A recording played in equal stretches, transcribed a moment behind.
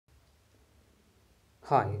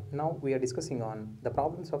Hi, now we are discussing on the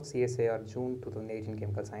problems of CSIR June 2018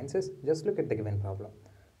 Chemical Sciences. Just look at the given problem.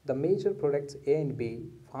 The major products A and B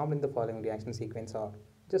formed in the following reaction sequence are.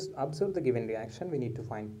 Just observe the given reaction, we need to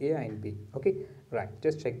find A and B. Okay, right,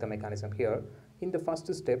 just check the mechanism here. In the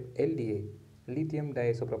first step, LDA, lithium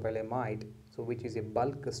diisopropylamide, so which is a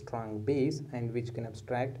bulk strong base and which can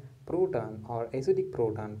abstract proton or acidic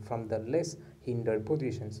proton from the less hindered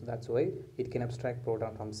position. So that's why it can abstract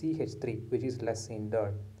proton from CH3, which is less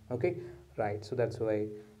hindered. Okay, right, so that's why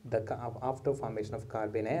the after formation of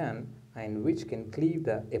carbon ion and which can cleave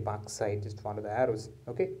the epoxide, just follow the arrows.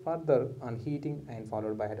 Okay, further on heating and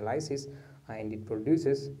followed by hydrolysis, and it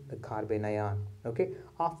produces the carbon ion. Okay,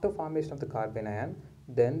 after formation of the carbon ion,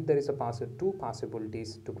 then there is a two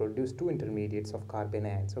possibilities to produce two intermediates of carbon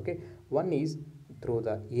ions. Okay, one is through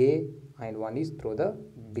the A and one is through the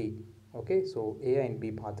B. Okay, so A and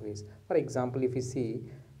B pathways. For example, if we see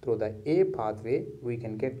through the A pathway, we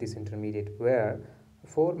can get this intermediate where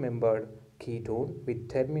four-membered ketone with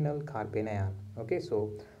terminal carbon ion. Okay,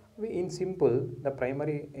 so in simple, the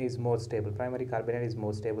primary is more stable. Primary carbon ion is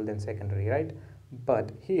more stable than secondary, right?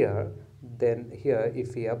 But here,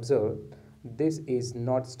 if we observe, this is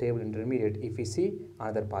not stable intermediate. If we see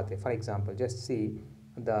another pathway, for example, just see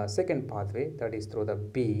the second pathway, that is through the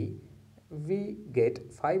B, we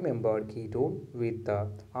get five-membered ketone with the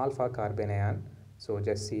alpha carbon ion. So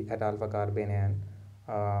just see at alpha carbon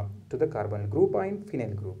ion to the carbonyl group and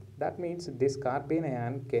phenyl group. That means this carbon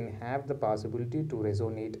ion can have the possibility to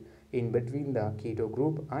resonate in between the keto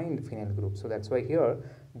group and phenyl group. So that's why here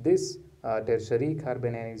this tertiary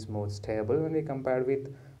carbon ion is more stable when we compare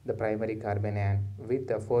with the primary carbon ion with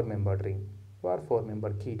the four-membered ring or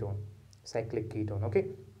four-membered ketone, cyclic ketone. Okay,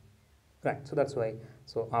 right, so that's why,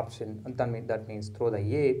 so option that means through the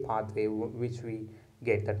A pathway which we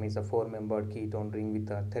get, that means the four-membered ketone ring with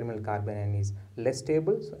the terminal carbon ion is less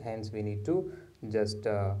stable, so hence we need to just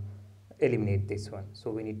eliminate this one. So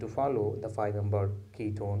we need to follow the five-membered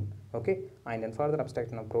ketone. Okay, and then further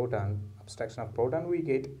abstraction of proton we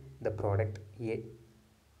get the product A.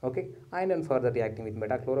 Okay, and then further reacting with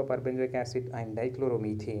beta-chloroperbenzoic acid and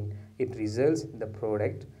dichloromethane, it results the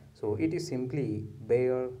product. So it is simply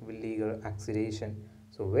Baeyer-Williger oxidation.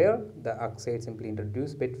 So where the oxide simply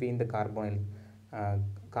introduced between the carbonyl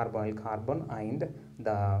carbon and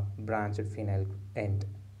the branched phenyl end.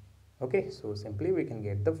 Okay, so simply we can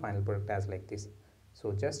get the final product as like this.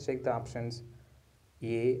 So just check the options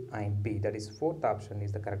A and B, that is fourth option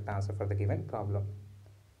is the correct answer for the given problem.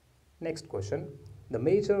 Next question, the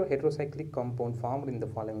major heterocyclic compound formed in the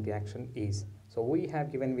following reaction is. So we have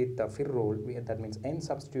given with the ferrol, that means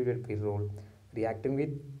N-substituted ferrol reacting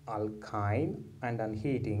with alkyne and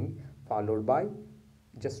unheating followed by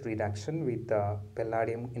just reduction with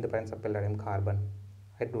palladium in the presence of palladium carbon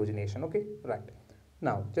hydrogenation. Okay, right,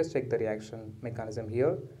 now just check the reaction mechanism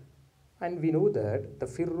here, and we know that the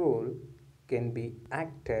ferrol can be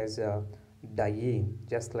act as a diene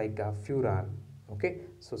just like a furan. Okay,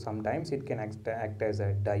 so sometimes it can act as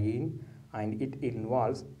a diene and it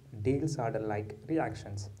involves Diels-Alder like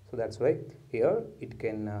reactions. So that's why here it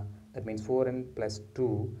can that means 4n plus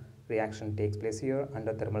 2 reaction takes place here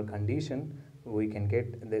under thermal condition. We can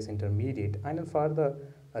get this intermediate, and then further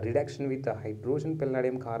a reduction with the hydrogen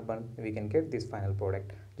palladium carbon we can get this final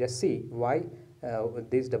product. Just see why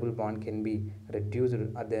this double bond can be reduced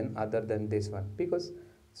other than this one, because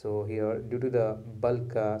so here due to the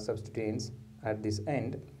bulk substituents at this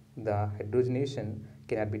end, the hydrogenation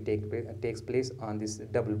cannot be takes place on this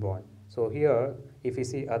double bond. So here if you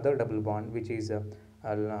see other double bond which is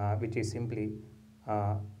simply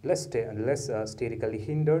less sterically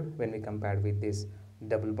hindered when we compare with this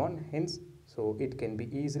double bond, hence so it can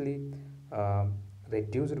be easily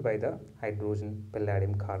reduced by the hydrogen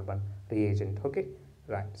palladium carbon reagent. Okay,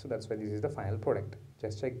 right, so that's why this is the final product.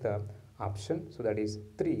 Just check the option, so that is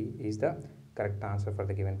 3 is the correct answer for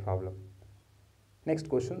the given problem. Next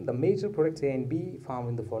question, the major products A and B found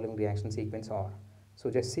in the following reaction sequence are.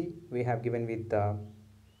 So just see, we have given with a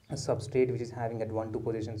substrate which is having at 1,2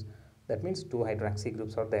 positions, that means 2 hydroxy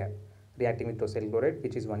groups are there. Reacting with tosyl chloride,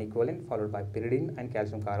 which is 1 equivalent, followed by pyridine and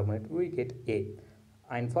calcium carbonate, we get A.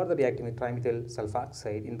 And further reacting with trimethyl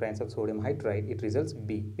sulfoxide in presence of sodium hydride, it results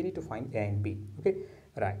B. We need to find A and B. Okay,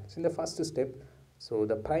 right. So in the first step, so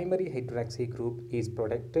the primary hydroxy group is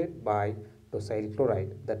protected by tosyl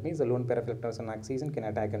chloride. That means the lone pair of electrons on oxygen can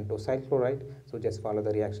attack on tosyl chloride. So just follow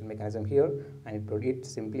the reaction mechanism here, and it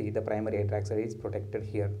simply the primary hydroxide is protected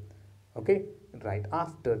here. Okay, right.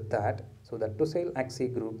 After that, so the tosyl oxy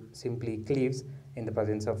group simply cleaves in the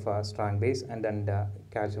presence of strong base and then the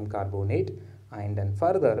calcium carbonate, and then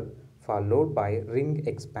further followed by ring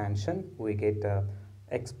expansion we get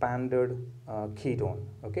expanded ketone,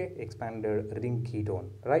 okay, expanded ring ketone,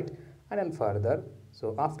 right? And then further,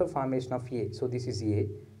 so after formation of A, so this is A,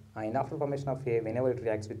 and after formation of A, whenever it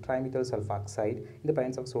reacts with trimethyl sulfoxide in the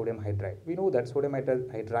presence of sodium hydride, we know that sodium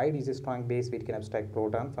hydride is a strong base which can abstract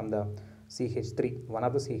proton from the CH3, one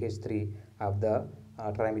of the CH3 of the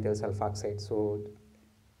trimethyl sulfoxide. So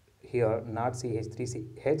here not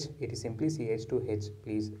CH3H, it is simply CH2H.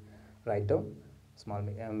 Please write down, small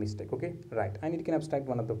mistake, okay, right. And it can abstract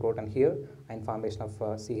one of the proton here and formation of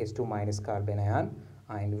CH2 minus carbon ion,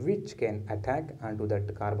 and which can attack onto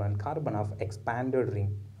that carbon of expanded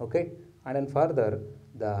ring, okay. And then further,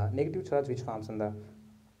 the negative charge which forms on the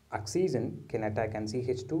oxygen can attack on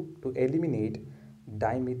CH2 to eliminate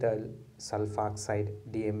dimethyl sulfoxide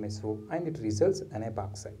DMSO, and it results in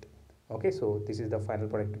epoxide. Okay, so this is the final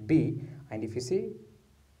product B, and if you see,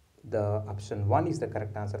 the option 1 is the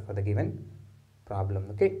correct answer for the given problem.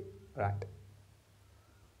 Okay, right.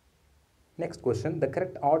 Next question, the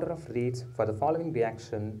correct order of rates for the following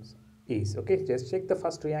reactions is, okay, just check the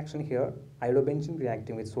first reaction here, iodobenzene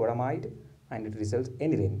reacting with sodamide, and it results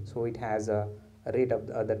aniline. So it has a rate of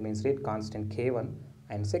that means rate constant K1.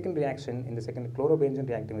 And second reaction, in the second, chlorobenzene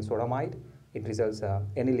reacting with sodamide, it results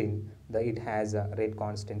aniline, it has a rate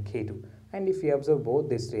constant K2. And if you observe both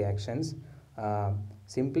these reactions,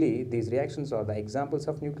 simply these reactions are the examples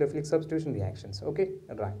of nucleophilic substitution reactions, okay,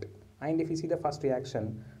 right. And if you see the first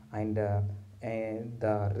reaction, and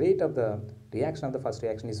the rate of the reaction of the first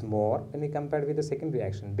reaction is more when we compare with the second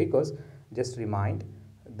reaction, because just remind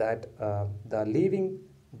that the leaving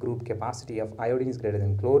group capacity of iodine is greater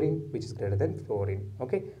than chlorine, which is greater than fluorine,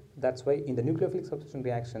 okay. That's why in the nucleophilic substitution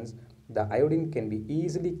reactions, the iodine can be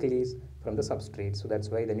easily cleaved from the substrate. So that's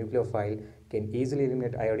why the nucleophile can easily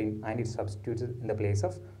eliminate iodine and it substitutes in the place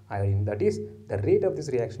of iodine. That is, the rate of this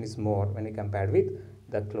reaction is more when we compare with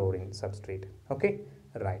the chlorine substrate, okay,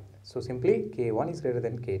 right. So simply K1 is greater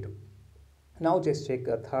than K2. Now just check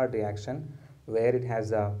a third reaction where it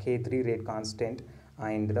has a K3 rate constant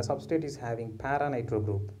and the substrate is having para-nitro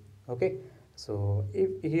group, okay. So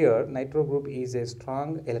if here nitro group is a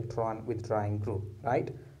strong electron withdrawing group,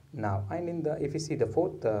 right. Now, and in the, if you see the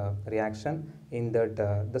fourth reaction, in that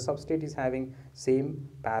the substrate is having same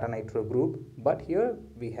para-nitro group, but here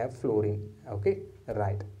we have fluorine, okay,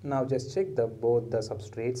 right. Now just check the both the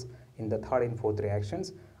substrates in the third and fourth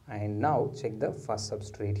reactions, and now check the first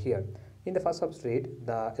substrate here. In the first substrate,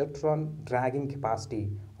 the electron dragging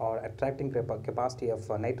capacity or attracting capacity of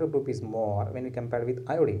nitro group is more when we compare with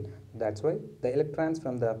iodine. That's why the electrons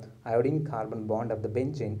from the iodine carbon bond of the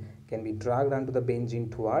benzene can be dragged onto the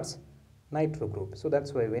benzene towards nitro group. So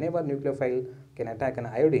that's why whenever nucleophile can attack an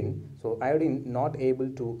iodine, so iodine not able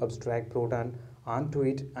to abstract proton onto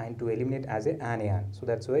it and to eliminate as an anion. So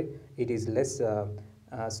that's why it is less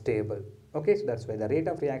stable. Okay, so that's why the rate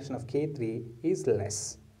of reaction of K3 is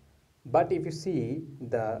less. But if you see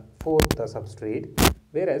the fourth substrate,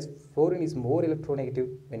 whereas fluorine is more electronegative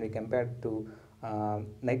when we compare to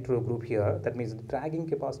nitro group here, that means the dragging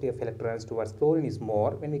capacity of electrons towards fluorine is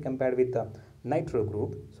more when we compare with the nitro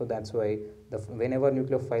group. So that's why whenever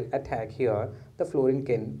nucleophile attack here, the fluorine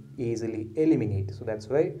can easily eliminate. So that's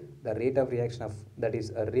why the rate of reaction of, that is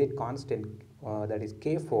a rate constant, that is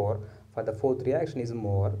K4 for the fourth reaction is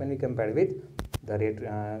more when we compare with the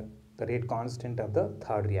rate constant of the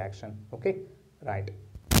third reaction, okay, right.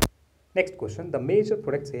 Next question, the major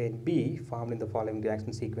products A and B formed in the following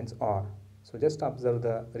reaction sequence are. So just observe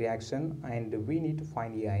the reaction and we need to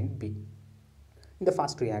find A and B. In the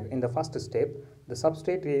first step, the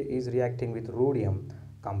substrate is reacting with rhodium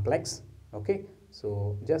complex, okay.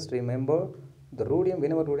 So just remember the rhodium,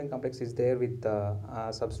 whenever rhodium complex is there with the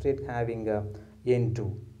substrate having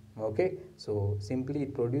N2, okay. So simply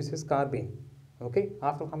it produces carbene. Okay,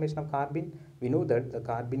 after formation of carbene, we know that the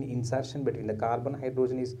carbene insertion between the carbon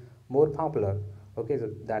hydrogen is more popular. Okay, so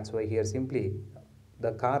that's why here simply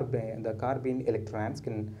the carbene electrons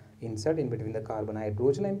can insert in between the carbon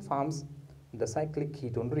hydrogen and forms the cyclic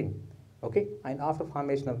ketone ring. Okay, and after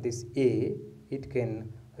formation of this A, it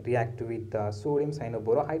can react with sodium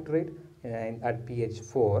cyanoborohydrate, and at pH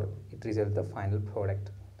 4, it results the final product.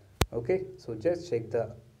 Okay, so just check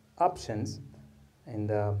the options in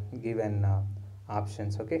the given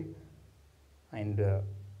options, okay. And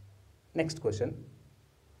next question,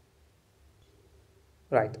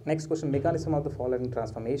 right, next question, mechanism of the following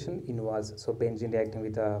transformation involves, so benzene reacting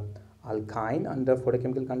with alkyne under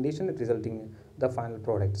photochemical condition, it resulting the final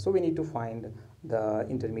product. So we need to find the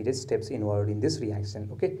intermediate steps involved in this reaction,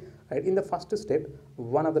 okay, right. In the first step,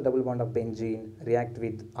 one of the double bond of benzene react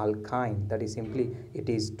with alkyne, that is simply it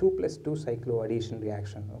is 2+2 cycloaddition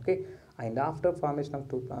reaction, okay. And after formation of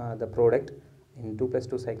the product in 2 plus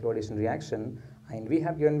 2 cycloaddition reaction, and we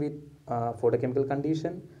have given with photochemical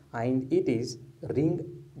condition, and it is ring,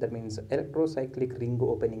 that means electrocyclic ring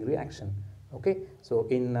opening reaction. Okay, so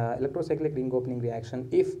in electrocyclic ring opening reaction,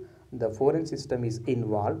 if the foreign system is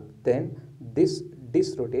involved, then this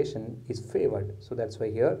rotation is favored. So that's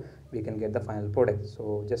why here we can get the final product.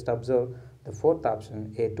 So just observe the fourth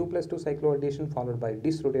option, a 2 plus 2 cycloaddition followed by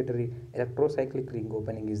disrotatory electrocyclic ring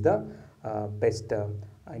opening is the best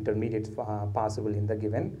intermediate possible in the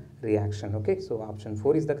given reaction. Okay, so option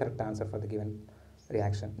 4 is the correct answer for the given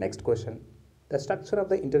reaction. Next question, the structure of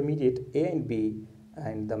the intermediate A and B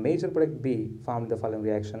and the major product B formed the following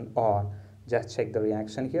reaction, or just check the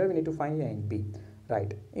reaction. Here we need to find A and B.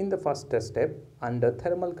 Right, in the first step, under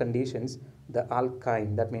thermal conditions, the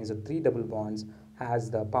alkyne, that means the 3 double bonds, has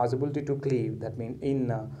the possibility to cleave, that means in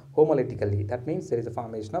homolytically, that means there is a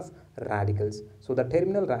formation of radicals. So the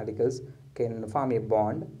terminal radicals can form a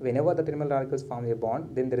bond. Whenever the terminal radicals form a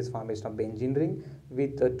bond, then there is formation of benzene ring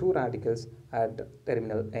with 2 radicals at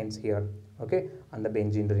terminal ends here, okay, on the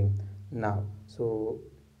benzene ring. Now, so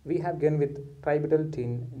we have given with tributyl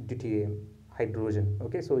tin deuterium hydrogen.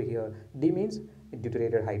 Okay, so here D means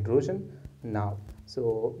deuterated hydrogen. Now,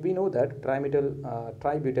 so we know that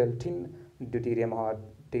tributyl tin deuterium or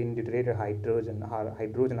tin deuterated hydrogen or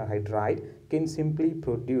hydride can simply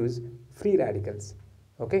produce free radicals,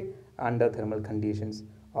 okay, under thermal conditions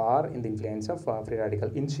or in the influence of free radical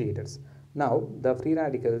initiators. Now, the free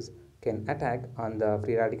radicals can attack on the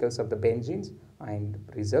free radicals of the benzenes and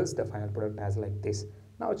results the final product as like this.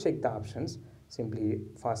 Now check the options. Simply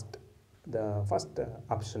the first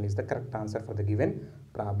option is the correct answer for the given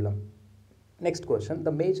problem. Next question,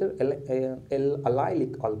 the major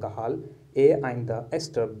allylic alcohol A and the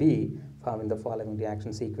ester B found in the following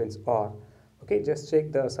reaction sequence are, okay, just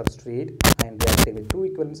check the substrate and reacting with 2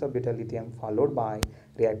 equivalents of beta lithium followed by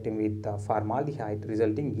reacting with formaldehyde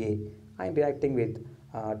resulting A, and reacting with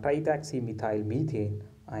triethoxymethyl methane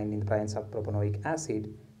and in the presence of propanoic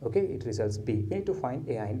acid, okay, it results B. We need to find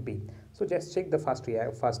A and B. So just check the first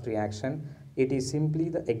reaction. It is simply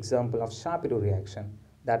the example of Sharpedo reaction.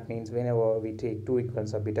 That means whenever we take 2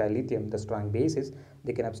 equivalents of beta lithium, the strong bases,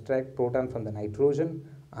 they can abstract proton from the nitrogen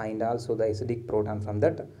and also the acidic proton from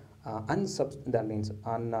that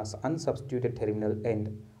unsubstituted terminal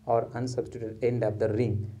end or unsubstituted end of the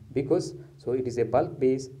ring, because so it is a bulk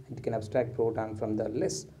base and it can abstract proton from the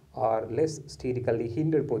less sterically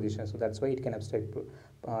hindered position. So that's why it can abstract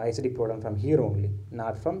acidic proton from here only,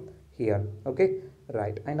 not from here. Okay,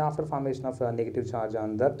 right. And after formation of a negative charge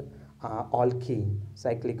on that alkene,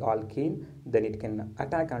 cyclic alkene, then it can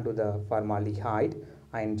attack onto the formaldehyde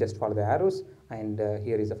and just follow the arrows, and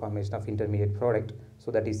here is the formation of intermediate product, so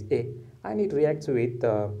that is A, and it reacts with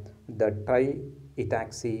the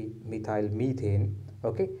triethoxymethyl methane,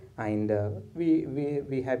 okay, and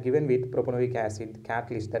we have given with propanoic acid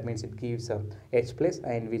catalyst, that means it gives H plus,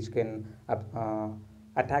 and which can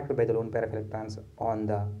attacked by the lone pair of electrons on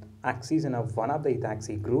the oxygen of one of the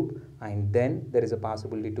ethoxy group, and then there is a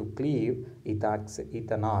possibility to cleave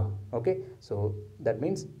ethanol. Okay, so that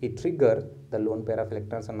means it trigger the lone pair of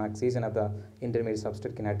electrons on oxygen of the intermediate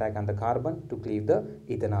substrate can attack on the carbon to cleave the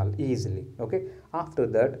ethanol easily. Okay, after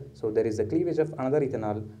that, so there is a cleavage of another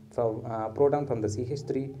ethanol from proton from the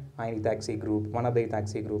CH3 and ethoxy group, one of the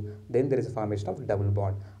ethoxy group, then there is a formation of double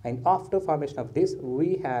bond, and after formation of this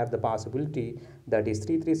we have the possibility that is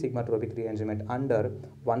 3,3 sigma tropic rearrangement under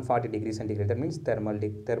 140 degrees centigrade, that means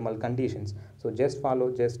thermal conditions. So just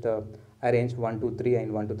arrange 1 2 3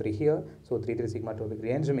 and 1 2 3 here, so 3,3 sigma tropic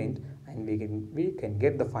rearrangement, and we can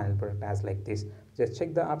get the final product as like this. Just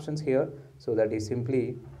check the options here, so that is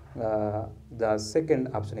simply the second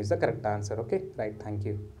option is the correct answer. Okay, right, thank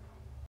you.